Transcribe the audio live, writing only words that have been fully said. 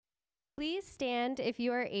Please stand if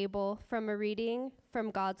you are able from a reading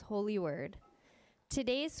from God's holy word.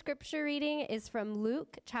 Today's scripture reading is from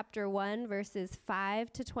Luke chapter 1, verses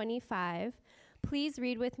 5 to 25. Please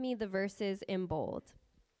read with me the verses in bold.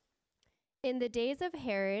 In the days of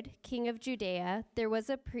Herod, king of Judea, there was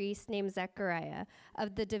a priest named Zechariah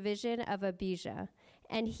of the division of Abijah,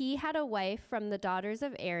 and he had a wife from the daughters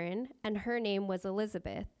of Aaron, and her name was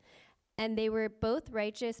Elizabeth. And they were both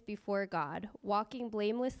righteous before God, walking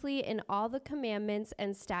blamelessly in all the commandments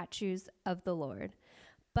and statutes of the Lord.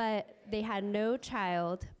 But they had no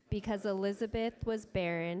child because Elizabeth was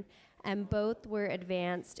barren, and both were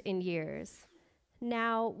advanced in years.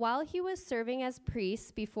 Now, while he was serving as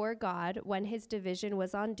priest before God when his division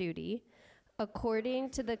was on duty,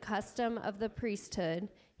 according to the custom of the priesthood,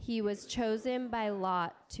 he was chosen by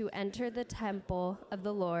lot to enter the temple of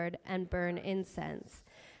the Lord and burn incense.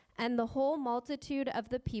 And the whole multitude of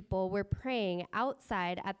the people were praying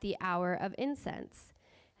outside at the hour of incense.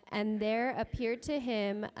 And there appeared to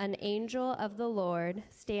him an angel of the Lord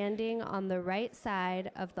standing on the right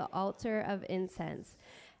side of the altar of incense.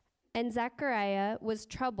 And Zechariah was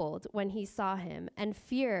troubled when he saw him, and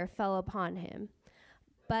fear fell upon him.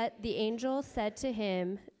 But the angel said to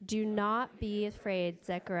him, "Do not be afraid,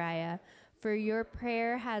 Zechariah, for your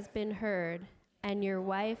prayer has been heard, and your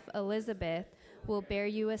wife Elizabeth will bear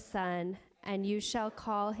you a son, and you shall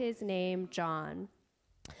call his name John.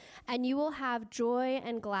 And you will have joy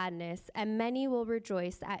and gladness, and many will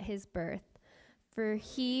rejoice at his birth. For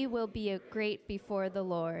he will be great before the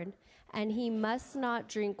Lord, and he must not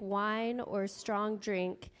drink wine or strong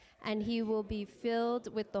drink, and he will be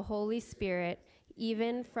filled with the Holy Spirit,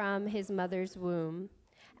 even from his mother's womb.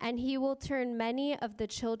 And he will turn many of the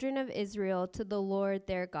children of Israel to the Lord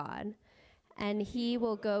their God. And he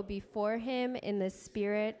will go before him in the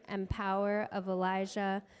spirit and power of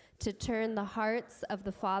Elijah to turn the hearts of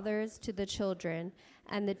the fathers to the children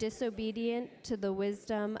and the disobedient to the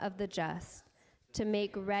wisdom of the just, to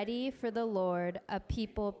make ready for the Lord a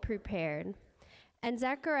people prepared." And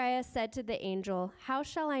Zechariah said to the angel, "How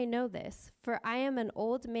shall I know this? For I am an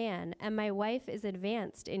old man, and my wife is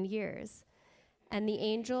advanced in years." And the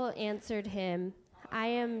angel answered him, "I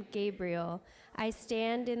am Gabriel. I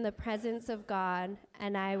stand in the presence of God,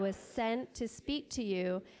 and I was sent to speak to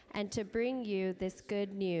you and to bring you this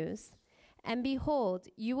good news. And behold,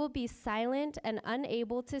 you will be silent and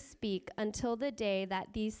unable to speak until the day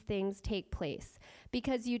that these things take place,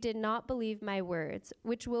 because you did not believe my words,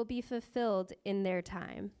 which will be fulfilled in their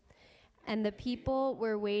time." And the people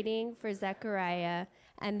were waiting for Zechariah,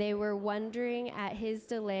 and they were wondering at his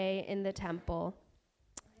delay in the temple.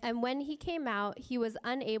 And when he came out, he was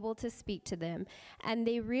unable to speak to them, and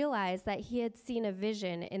they realized that he had seen a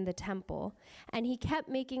vision in the temple. And he kept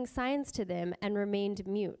making signs to them and remained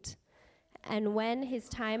mute. And when his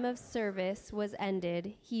time of service was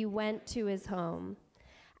ended, he went to his home.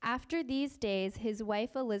 After these days, his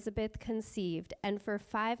wife Elizabeth conceived, and for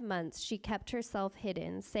 5 months she kept herself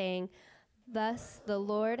hidden, saying, "Thus the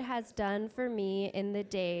Lord has done for me in the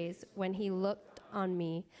days when he looked on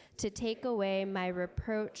me to take away my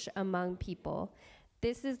reproach among people."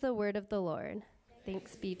 This is the word of the Lord.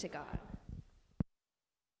 Thanks be to God.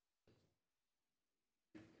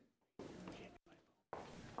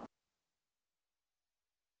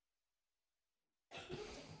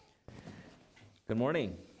 Good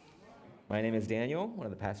morning. My name is Daniel, one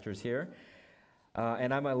of the pastors here,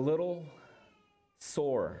 and I'm a little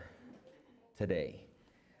sore today.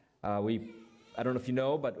 I don't know if you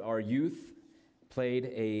know, but our youth played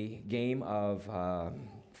a game of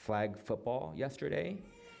flag football yesterday,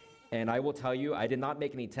 and I will tell you, I did not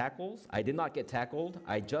make any tackles. I did not get tackled.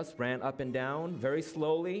 I just ran up and down very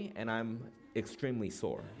slowly, and I'm extremely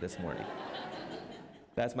sore this morning.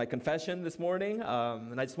 That's my confession this morning,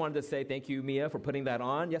 and I just wanted to say thank you, Mia, for putting that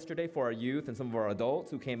on yesterday for our youth and some of our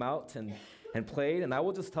adults who came out and played. And I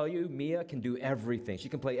will just tell you, Mia can do everything. She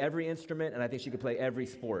can play every instrument, and I think she can play every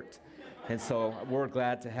sport. And so we're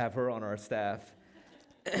glad to have her on our staff.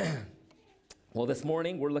 Well, this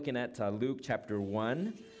morning we're looking at Luke chapter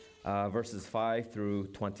 1, verses 5 through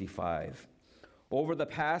 25. Over the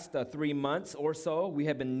past 3 months or so, we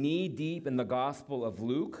have been knee-deep in the Gospel of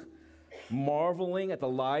Luke, marveling at the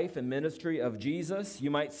life and ministry of Jesus.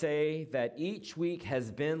 You might say that each week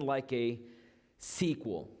has been like a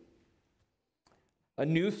sequel, a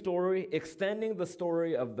new story extending the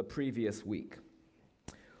story of the previous week.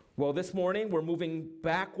 Well, this morning we're moving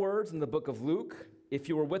backwards in the book of Luke. If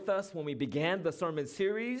you were with us when we began the sermon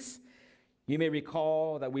series, you may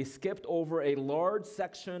recall that we skipped over a large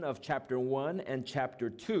section of chapter 1 and chapter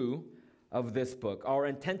 2 of this book. Our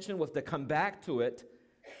intention was to come back to it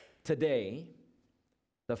today.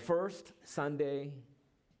 the first Sunday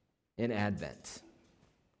in Advent.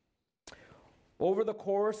 Over the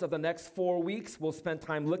course of the next 4 weeks, we'll spend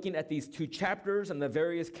time looking at these 2 chapters and the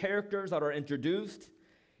various characters that are introduced.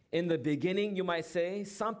 In the beginning, you might say,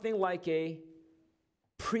 something like a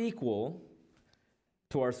prequel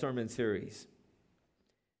to our sermon series.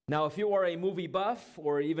 Now, if you are a movie buff,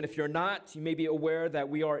 or even if you're not, you may be aware that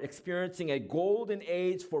we are experiencing a golden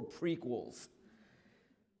age for prequels.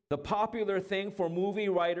 The popular thing for movie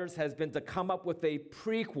writers has been to come up with a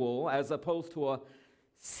prequel as opposed to a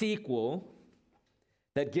sequel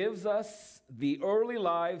that gives us the early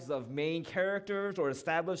lives of main characters or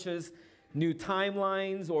establishes new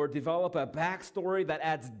timelines or develop a backstory that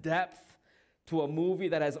adds depth to a movie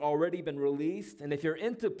that has already been released. And if you're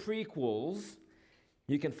into prequels,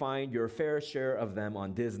 you can find your fair share of them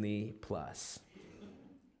on Disney+.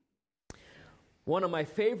 One of my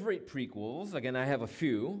favorite prequels, again, I have a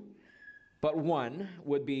few, but one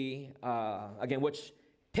would be, again, which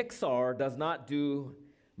Pixar does not do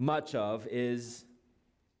much of, is,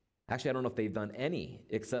 actually, I don't know if they've done any,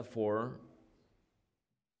 except for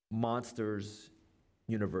Monsters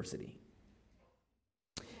University.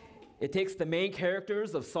 It takes the main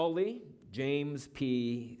characters of Sully, James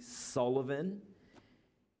P. Sullivan,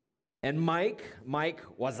 and Mike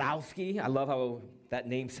Wazowski, I love how that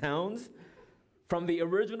name sounds, from the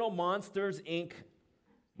original Monsters, Inc.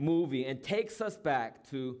 movie, and takes us back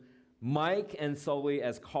to Mike and Sully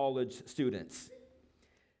as college students.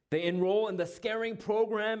 They enroll in the scaring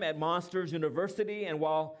program at Monsters University, and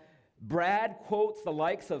while Brad quotes the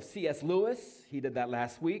likes of C.S. Lewis, he did that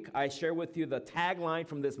last week, I share with you the tagline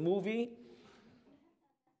from this movie: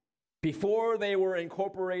 before they were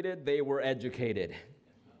incorporated, they were educated.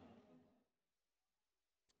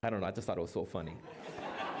 I don't know, I just thought it was so funny.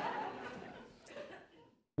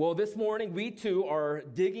 Well, this morning, we too are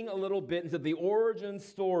digging a little bit into the origin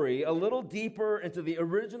story, a little deeper into the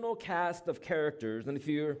original cast of characters. And if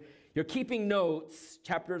you're keeping notes,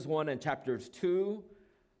 chapters 1 and chapters 2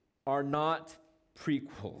 are not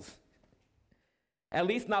prequels. At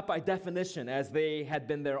least not by definition, as they had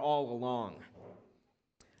been there all along.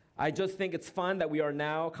 I just think it's fun that we are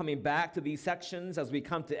now coming back to these sections as we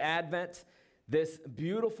come to Advent, this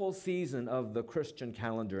beautiful season of the Christian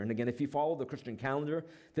calendar. And again, if you follow the Christian calendar,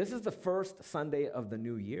 this is the first Sunday of the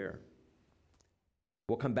new year.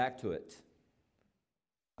 We'll come back to it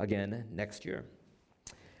again next year.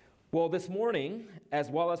 Well, this morning, as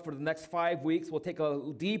well as for the next 5 weeks, we'll take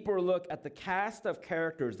a deeper look at the cast of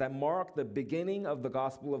characters that mark the beginning of the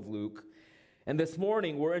Gospel of Luke. And this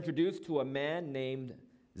morning, we're introduced to a man named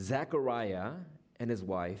Zechariah and his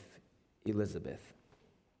wife, Elizabeth.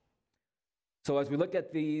 So as we look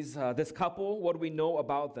at this couple, what do we know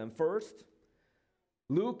about them? First,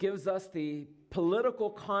 Luke gives us the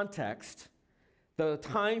political context, the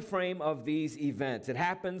time frame of these events. It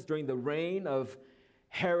happens during the reign of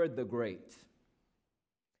Herod the Great.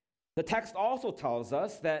 The text also tells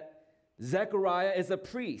us that Zechariah is a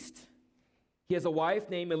priest. He has a wife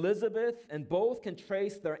named Elizabeth, and both can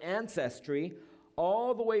trace their ancestry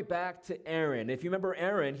all the way back to Aaron. If you remember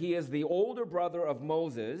Aaron, he is the older brother of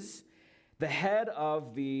Moses, the head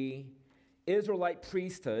of the Israelite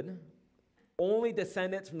priesthood. Only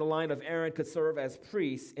descendants from the line of Aaron could serve as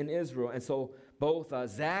priests in Israel. And so both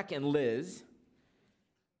Zach and Liz,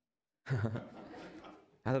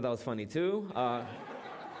 I thought that was funny too,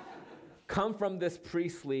 come from this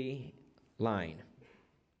priestly line.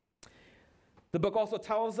 The book also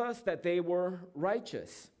tells us that they were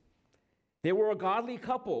righteous. They were a godly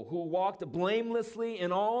couple who walked blamelessly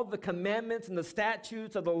in all the commandments and the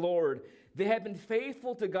statutes of the Lord. They had been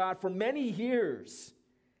faithful to God for many years.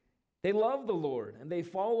 They loved the Lord, and they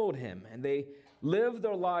followed him, and they lived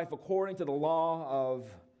their life according to the law of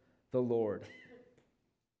the Lord.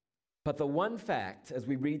 But the one fact, as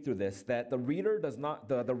we read through this, that the writer does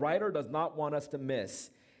not want us to miss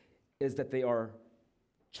is that they are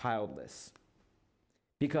childless.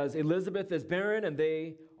 Because Elizabeth is barren, and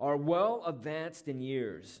they are well advanced in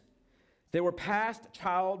years. They were past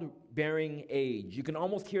childbearing age. You can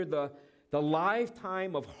almost hear the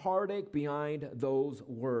lifetime of heartache behind those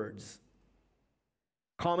words.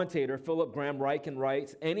 Commentator Philip Graham Ryken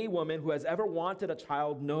writes, any woman who has ever wanted a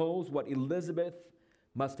child knows what Elizabeth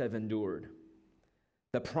must have endured.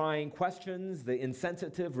 The prying questions, the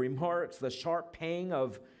insensitive remarks, the sharp pang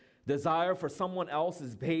of desire for someone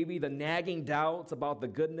else's baby, the nagging doubts about the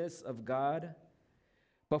goodness of God.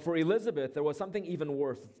 But for Elizabeth, there was something even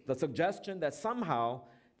worse, the suggestion that somehow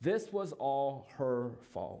this was all her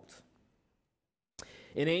fault.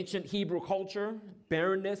 In ancient Hebrew culture,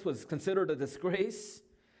 barrenness was considered a disgrace.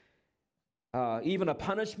 even a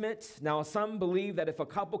punishment. Now, some believe that if a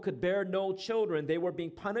couple could bear no children, they were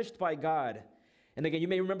being punished by God. And again, you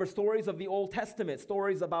may remember stories of the Old Testament,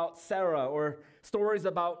 stories about Sarah, or stories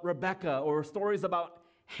about Rebecca, or stories about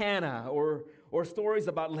Hannah, or stories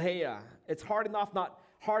about Leah. It's hard enough not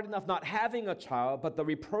having a child, but the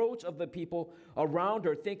reproach of the people around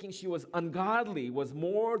her, thinking she was ungodly, was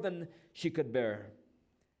more than she could bear.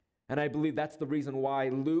 And I believe that's the reason why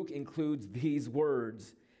Luke includes these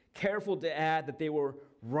words, careful to add that they were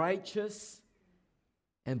righteous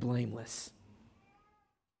and blameless.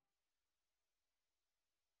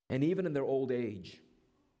 And even in their old age,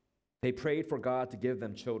 they prayed for God to give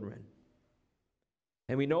them children.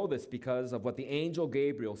 And we know this because of what the angel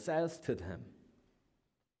Gabriel says to them.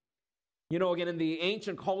 You know, again, in the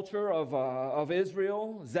ancient culture of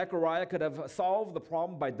Israel, Zechariah could have solved the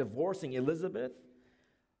problem by divorcing Elizabeth,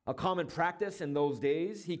 a common practice in those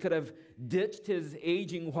days. He could have ditched his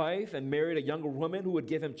aging wife and married a younger woman who would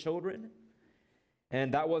give him children.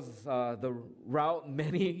 And that was the route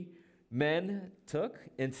many men took.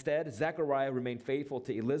 Instead, Zechariah remained faithful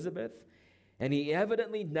to Elizabeth, and he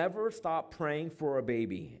evidently never stopped praying for a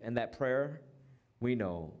baby. And that prayer, we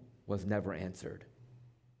know, was never answered.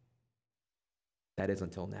 That is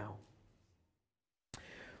until now.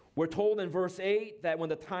 We're told in verse 8 that when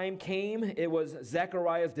the time came, it was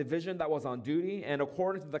Zechariah's division that was on duty. And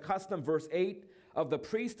according to the custom, verse 8 of the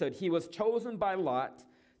priesthood, he was chosen by lot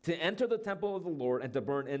to enter the temple of the Lord and to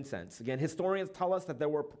burn incense. Again, historians tell us that there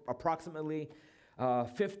were approximately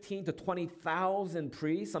 15 to 20,000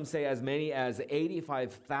 priests. Some say as many as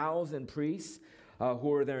 85,000 priests who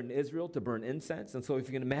were there in Israel to burn incense. And so if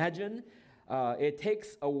you can imagine, it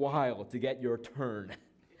takes a while to get your turn.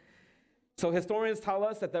 So historians tell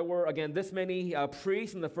us that there were, again, this many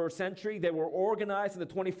priests in the first century. They were organized into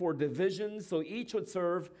 24 divisions, so each would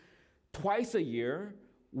serve twice a year,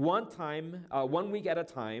 one week at a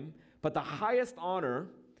time. But the highest honor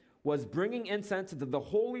was bringing incense into the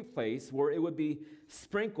holy place where it would be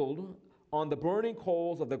sprinkled on the burning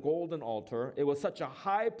coals of the golden altar. It was such a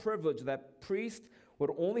high privilege that priests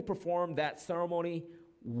would only perform that ceremony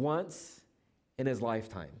once in his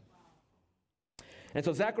lifetime. And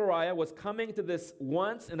so Zechariah was coming to this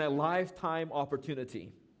once-in-a-lifetime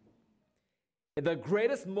opportunity. In the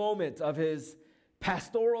greatest moment of his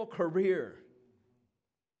pastoral career.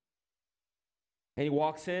 And he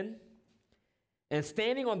walks in, and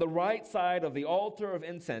standing on the right side of the altar of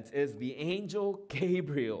incense is the angel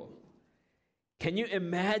Gabriel. Can you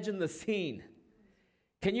imagine the scene?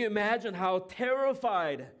 Can you imagine how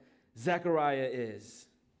terrified Zechariah is?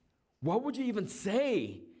 What would you even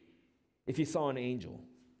say if you saw an angel?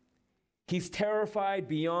 He's terrified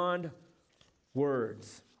beyond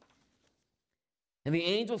words. And the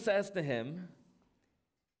angel says to him,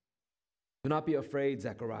 "Do not be afraid,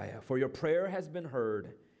 Zechariah, for your prayer has been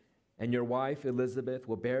heard, and your wife Elizabeth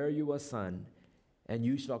will bear you a son, and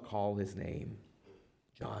you shall call his name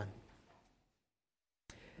John."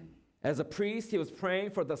 As a priest, he was praying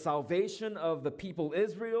for the salvation of the people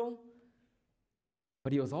Israel,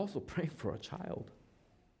 but he was also praying for a child.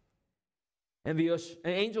 And the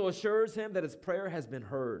angel assures him that his prayer has been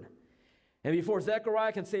heard. And before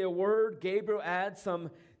Zechariah can say a word, Gabriel adds some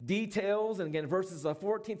details. And again, verses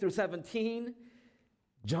 14 through 17,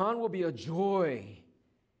 John will be a joy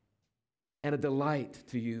and a delight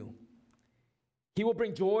to you. He will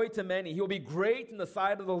bring joy to many. He will be great in the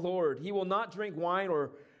sight of the Lord. He will not drink wine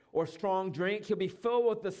or strong drink. He'll be filled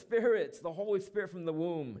with the spirits, the Holy Spirit from the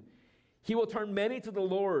womb. He will turn many to the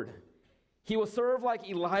Lord. He will serve like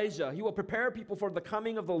Elijah. He will prepare people for the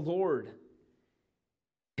coming of the Lord.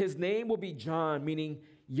 His name will be John, meaning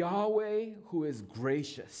Yahweh who is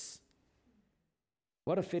gracious.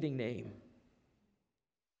 What a fitting name.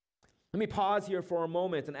 Let me pause here for a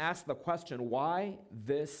moment and ask the question, why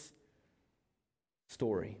this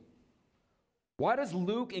story? Why does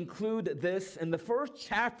Luke include this in the first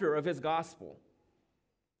chapter of his gospel?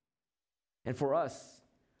 And for us,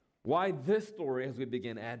 why this story as we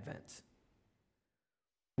begin Advent?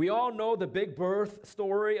 We all know the big birth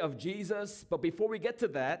story of Jesus, but before we get to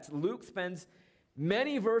that, Luke spends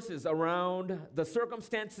many verses around the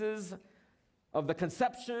circumstances of the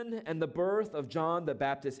conception and the birth of John the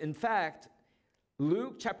Baptist. In fact,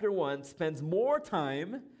 Luke chapter 1 spends more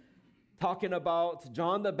time talking about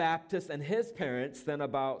John the Baptist and his parents than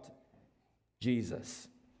about Jesus.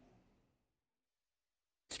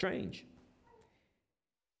 Strange.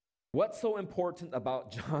 What's so important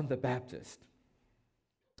about John the Baptist?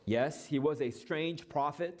 Yes, he was a strange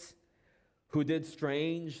prophet who did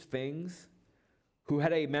strange things, who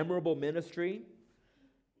had a memorable ministry.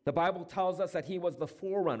 The Bible tells us that he was the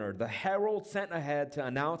forerunner, the herald sent ahead to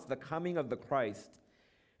announce the coming of the Christ.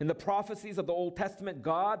 In the prophecies of the Old Testament,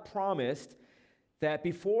 God promised that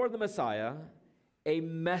before the Messiah, a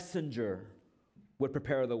messenger would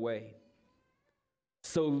prepare the way.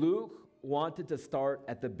 So Luke wanted to start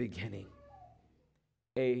at the beginning,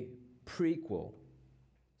 a prequel,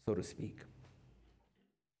 so to speak.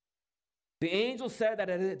 The angel said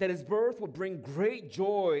that his birth would bring great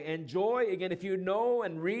joy. And joy, again, if you know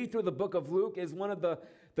and read through the book of Luke, is one of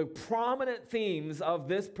the prominent themes of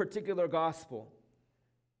this particular gospel.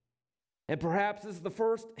 And perhaps this is the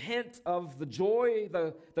first hint of the joy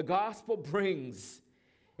the gospel brings.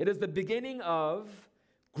 It is the beginning of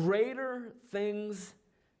greater things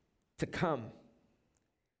to come.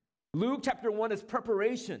 Luke chapter 1 is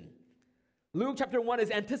preparation. Luke chapter 1 is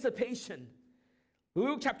anticipation.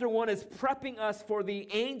 Luke chapter 1 is prepping us for the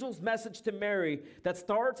angel's message to Mary that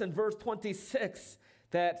starts in verse 26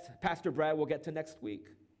 that Pastor Brad will get to next week.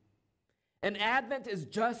 And Advent is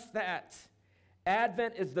just that.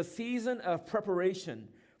 Advent is the season of preparation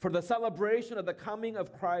for the celebration of the coming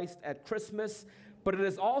of Christ at Christmas, but it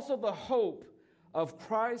is also the hope of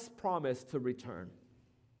Christ's promise to return.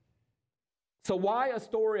 So why a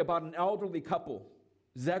story about an elderly couple,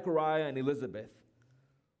 Zechariah and Elizabeth?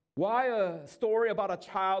 Why a story about a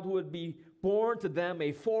child who would be born to them,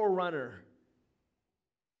 a forerunner?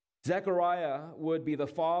 Zechariah would be the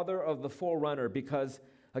father of the forerunner because,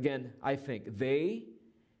 again, I think they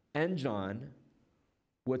and John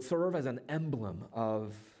would serve as an emblem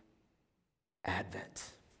of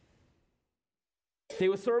Advent. They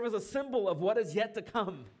would serve as a symbol of what is yet to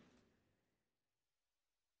come.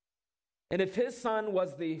 And if his son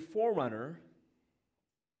was the forerunner,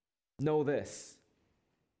 know this: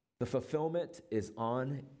 the fulfillment is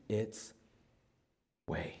on its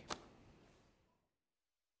way.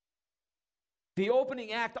 The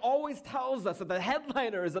opening act always tells us that the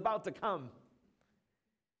headliner is about to come.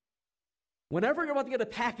 Whenever you're about to get a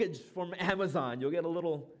package from Amazon, you'll get a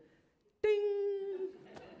little ding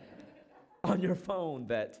on your phone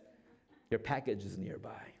that your package is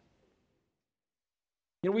nearby.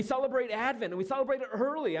 You know, we celebrate Advent, and we celebrate it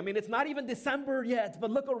early. I mean, it's not even December yet,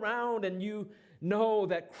 but look around and you know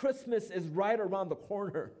that Christmas is right around the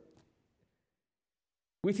corner.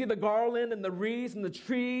 We see the garland and the wreaths and the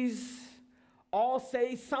trees all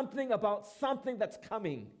say something about something that's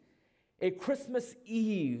coming. A Christmas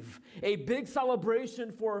Eve, a big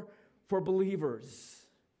celebration for believers.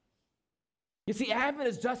 You see, Advent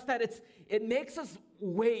is just that. It makes us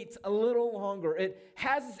wait a little longer. It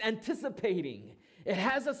has us anticipating. It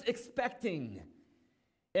has us expecting.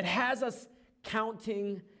 It has us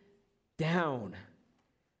counting down.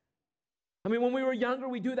 I mean, when we were younger,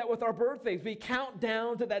 we do that with our birthdays. We count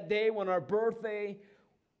down to that day when our birthday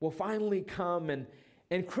will finally come.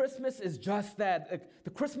 And Christmas is just that. The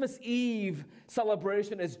Christmas Eve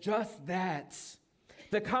celebration is just that.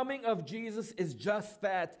 The coming of Jesus is just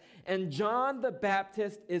that. And John the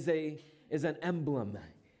Baptist is an emblem.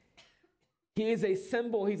 He is a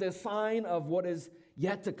symbol. He's a sign of what is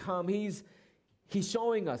yet to come. He's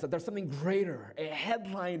showing us that there's something greater, a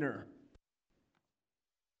headliner.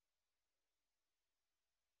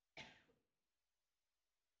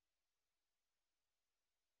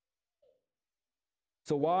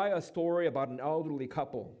 So why a story about an elderly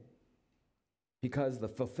couple? Because the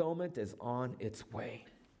fulfillment is on its way.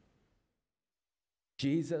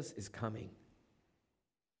 Jesus is coming.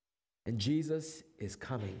 And Jesus is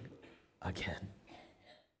coming again.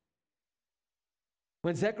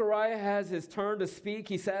 When Zechariah has his turn to speak,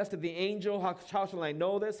 he says to the angel, how shall I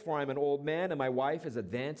know this? For I'm an old man and my wife is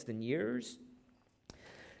advanced in years.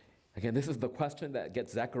 Again, this is the question that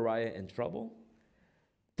gets Zechariah in trouble.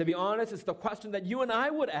 To be honest, it's the question that you and I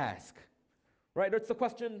would ask, right? It's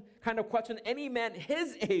the kind of question any man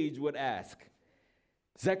his age would ask.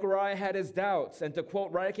 Zechariah had his doubts, and to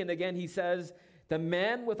quote Ryken again, he says, "The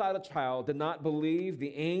man without a child did not believe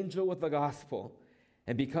the angel with the gospel,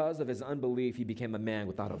 and because of his unbelief, he became a man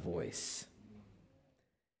without a voice."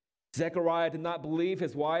 Zechariah did not believe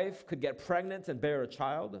his wife could get pregnant and bear a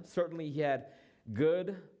child. Certainly he had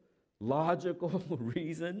good, logical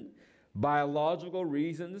biological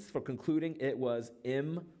reasons for concluding it was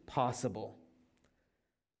impossible.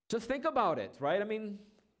 Just think about it, right? I mean,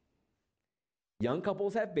 young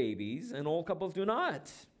couples have babies and old couples do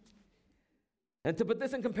not. And to put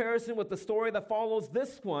this in comparison with the story that follows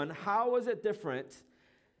this one, how is it different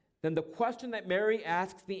than the question that Mary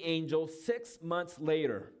asks the angel 6 months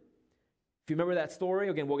later? If you remember that story,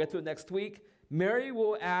 again, we'll get to it next week. Mary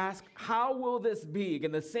will ask, how will this be?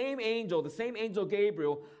 Again, the same angel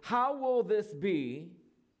Gabriel, how will this be?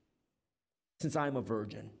 since I am a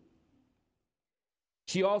virgin.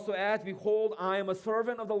 She also adds, behold, I am a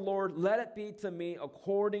servant of the Lord. Let it be to me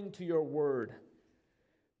according to your word.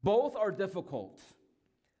 Both are difficult.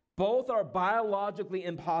 Both are biologically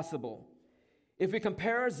impossible. If we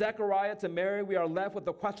compare Zechariah to Mary, we are left with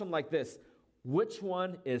a question like this: which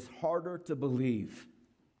one is harder to believe?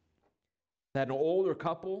 That an older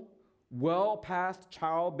couple, well past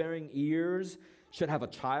childbearing years, should have a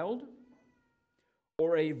child?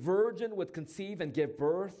 Or a virgin would conceive and give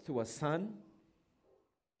birth to a son?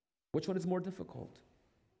 Which one is more difficult?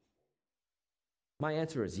 My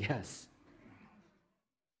answer is yes.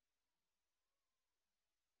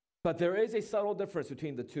 But there is a subtle difference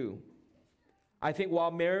between the two. I think while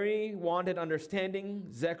Mary wanted understanding,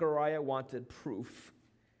 Zechariah wanted proof.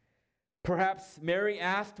 Perhaps Mary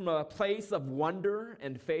asked from a place of wonder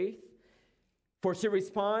and faith, for she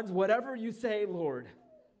responds, whatever you say, Lord,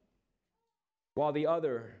 while the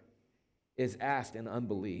other is asked in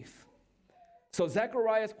unbelief. So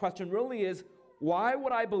Zechariah's question really is, why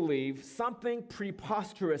would I believe something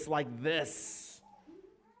preposterous like this?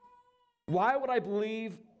 Why would I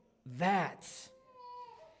believe that?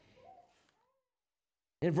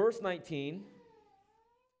 In verse 19,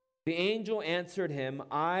 the angel answered him,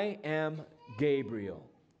 I am Gabriel.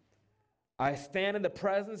 I stand in the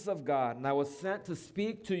presence of God, and I was sent to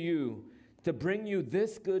speak to you, to bring you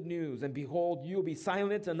this good news. And behold, you will be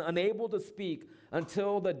silent and unable to speak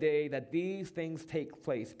until the day that these things take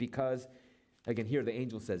place. Because, again, here the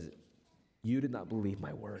angel says, you did not believe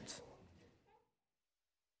my words.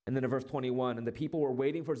 And then in verse 21, and the people were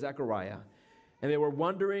waiting for Zechariah, and they were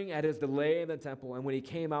wondering at his delay in the temple. And when he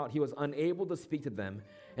came out, he was unable to speak to them.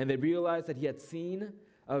 And they realized that he had seen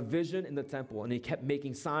a vision in the temple, and he kept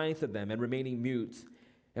making signs to them and remaining mute.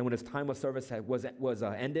 And when his time of service was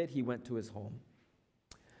ended, he went to his home.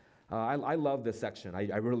 I love this section.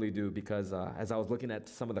 I really do, because as I was looking at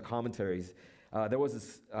some of the commentaries, there was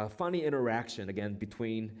this funny interaction, again,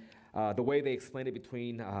 between the way they explained it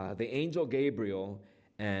between the angel Gabriel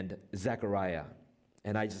and Zechariah.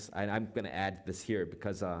 And I'm going to add this here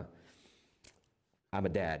because I'm a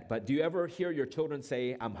dad. But do you ever hear your children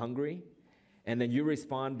say, I'm hungry? And then you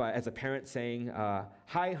respond by, as a parent, saying,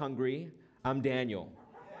 hi, hungry, I'm Daniel.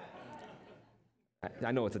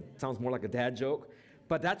 I know it sounds more like a dad joke,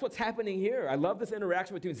 but that's what's happening here. I love this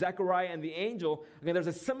interaction between Zechariah and the angel. Again, there's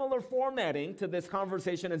a similar formatting to this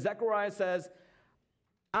conversation, and Zechariah says,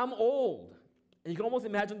 I'm old. And you can almost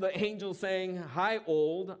imagine the angel saying, hi,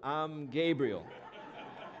 old, I'm Gabriel.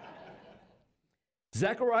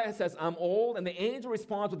 Zechariah says, I'm old, and the angel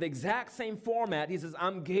responds with the exact same format. He says,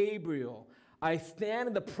 I'm Gabriel. I stand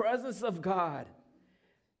in the presence of God,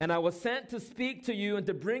 and I was sent to speak to you and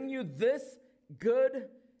to bring you this good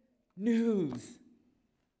news.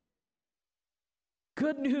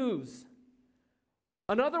 Good news.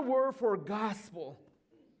 Another word for gospel.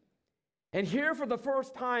 And here for the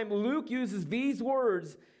first time, Luke uses these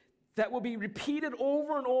words that will be repeated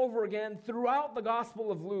over and over again throughout the Gospel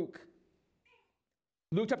of Luke.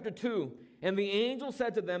 Luke chapter 2, and the angel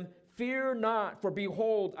said to them, fear not, for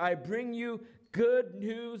behold, I bring you good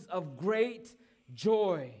news of great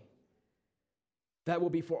joy that will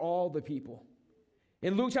be for all the people.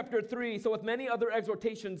 In Luke chapter 3, so with many other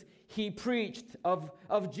exhortations, he preached of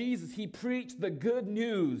Jesus. He preached the good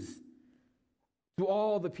news to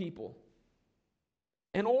all the people.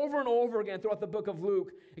 And over again throughout the book of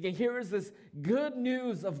Luke, again, here is this good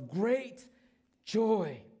news of great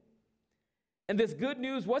joy. And this good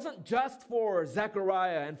news wasn't just for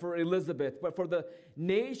Zechariah and for Elizabeth, but for the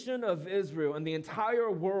nation of Israel and the entire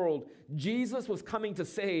world. Jesus was coming to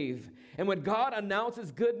save. And when God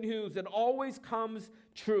announces good news, it always comes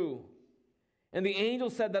true. And the angel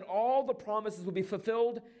said that all the promises would be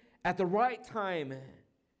fulfilled at the right time.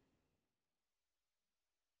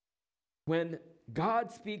 When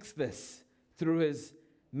God speaks this through his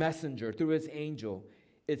messenger, through his angel,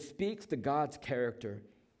 it speaks to God's character.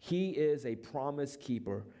 He is a promise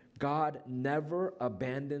keeper. God never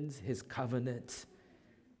abandons his covenant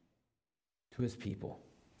to his people.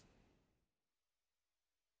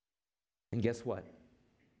 And guess what?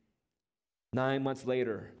 9 months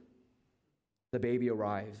later, the baby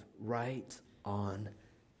arrives right on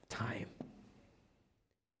time.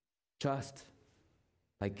 Just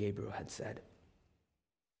like Gabriel had said.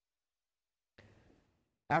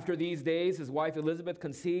 After these days, his wife Elizabeth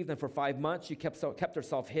conceived, and for 5 months she kept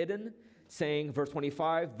herself hidden, saying, verse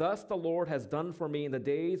 25, thus the Lord has done for me in the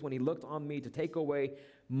days when he looked on me to take away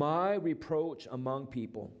my reproach among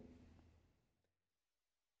people.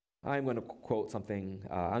 I'm going to quote something.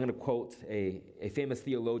 I'm going to quote a famous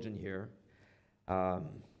theologian here.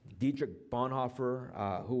 Dietrich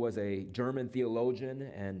Bonhoeffer, who was a German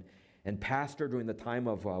theologian and pastor during the time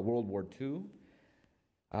of World War II,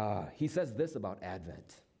 he says this about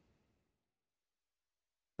Advent.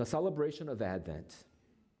 The celebration of Advent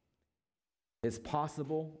is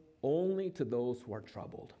possible only to those who are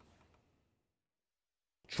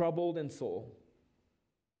troubled in soul,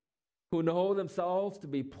 who know themselves to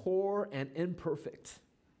be poor and imperfect,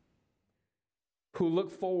 who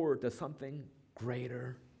look forward to something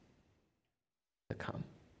greater to come.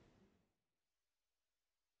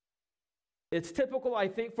 It's typical, I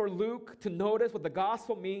think, for Luke to notice what the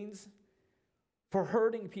gospel means for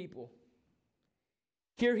hurting people.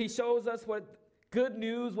 Here he shows us what good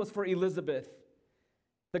news was for Elizabeth.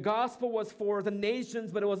 The gospel was for the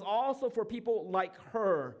nations, but it was also for people like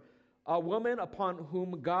her, a woman upon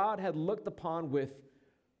whom God had looked upon with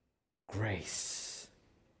grace.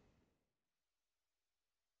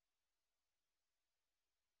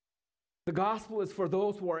 The gospel is for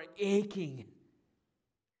those who are aching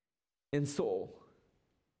in soul.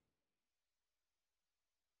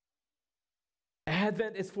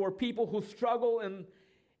 Advent is for people who struggle in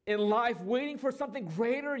life, waiting for something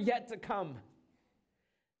greater yet to come.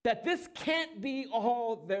 That this can't be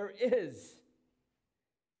all there is.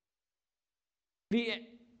 The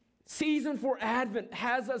season for Advent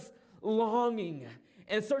has us longing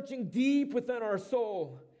and searching deep within our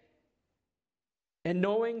soul and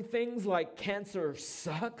knowing things like cancer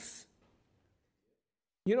sucks.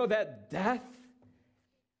 You know that death,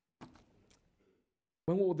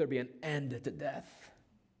 when will there be an end to death?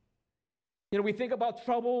 You know, we think about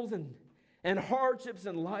troubles and hardships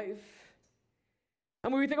in life.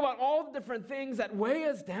 And when we think about all the different things that weigh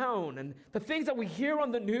us down and the things that we hear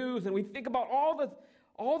on the news, and we think about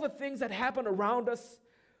all the things that happen around us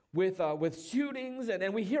with shootings,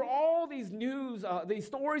 and we hear all these these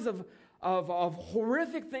stories of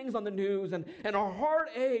horrific things on the news, and our heart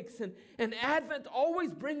aches, and Advent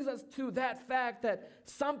always brings us to that fact that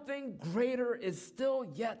something greater is still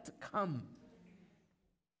yet to come.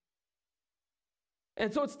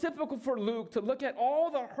 And so it's typical for Luke to look at all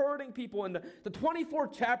the hurting people in the 24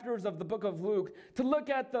 chapters of the book of Luke, to look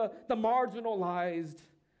at the marginalized,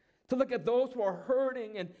 to look at those who are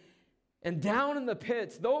hurting and down in the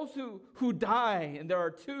pits, those who die. And there are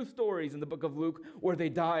 2 stories in the book of Luke where they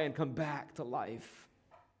die and come back to life.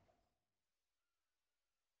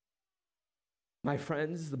 My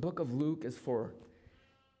friends, the book of Luke is for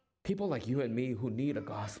people like you and me who need a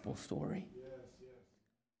gospel story.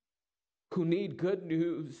 Who need good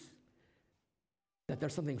news that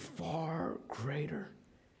there's something far greater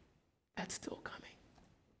that's still coming.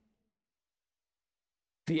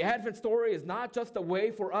 The Advent story is not just a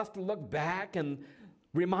way for us to look back and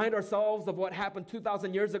remind ourselves of what happened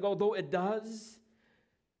 2,000 years ago, though it does.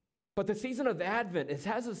 But the season of Advent, it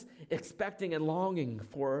has us expecting and longing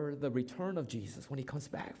for the return of Jesus when he comes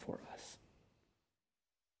back for us.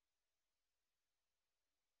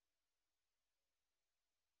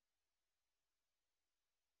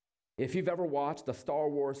 If you've ever watched a Star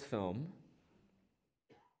Wars film,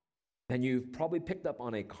 then you've probably picked up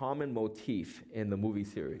on a common motif in the movie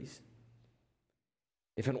series.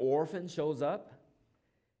 If an orphan shows up,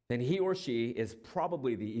 then he or she is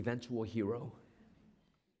probably the eventual hero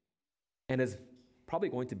and is probably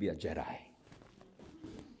going to be a Jedi.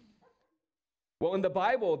 Well, in the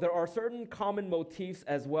Bible, there are certain common motifs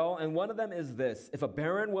as well, and one of them is this. If a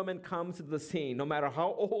barren woman comes to the scene, no matter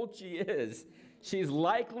how old she is, she's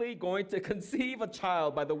likely going to conceive a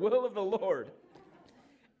child by the will of the Lord.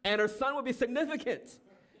 And her son will be significant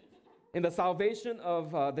in the salvation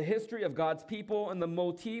of the history of God's people. And the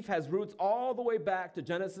motif has roots all the way back to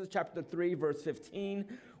Genesis chapter 3, verse 15,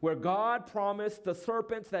 where God promised the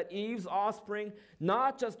serpents that Eve's offspring,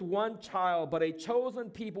 not just one child, but a chosen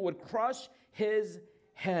people, would crush his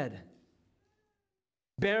head.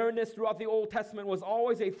 Barrenness throughout the Old Testament was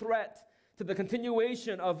always a threat to the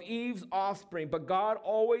continuation of Eve's offspring, but God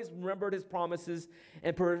always remembered his promises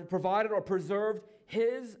and provided or preserved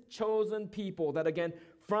his chosen people, that again,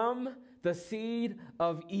 from the seed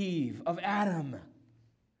of Eve, of Adam,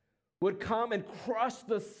 would come and crush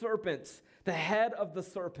the serpents, the head of the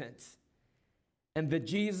serpent, and that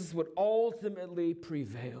Jesus would ultimately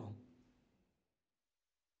prevail.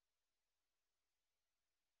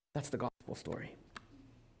 That's the gospel story.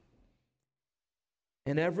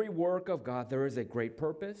 In every work of God, there is a great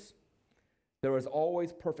purpose. There is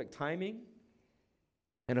always perfect timing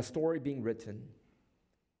and a story being written.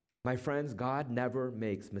 My friends, God never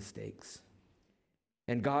makes mistakes,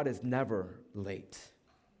 and God is never late.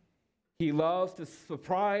 He loves to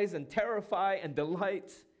surprise and terrify and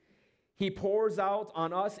delight. He pours out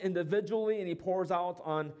on us individually, and he pours out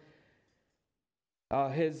on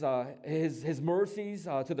his mercies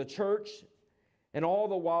to the church. And all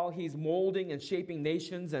the while, he's molding and shaping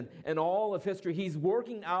nations, and all of history, he's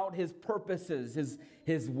working out his purposes,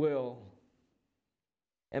 his will.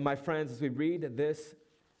 And my friends, as we read this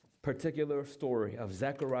particular story of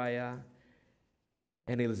Zechariah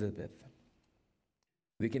and Elizabeth,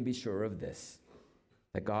 we can be sure of this,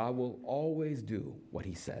 that God will always do what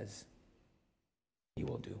he says he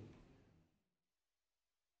will do.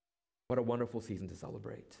 What a wonderful season to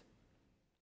celebrate.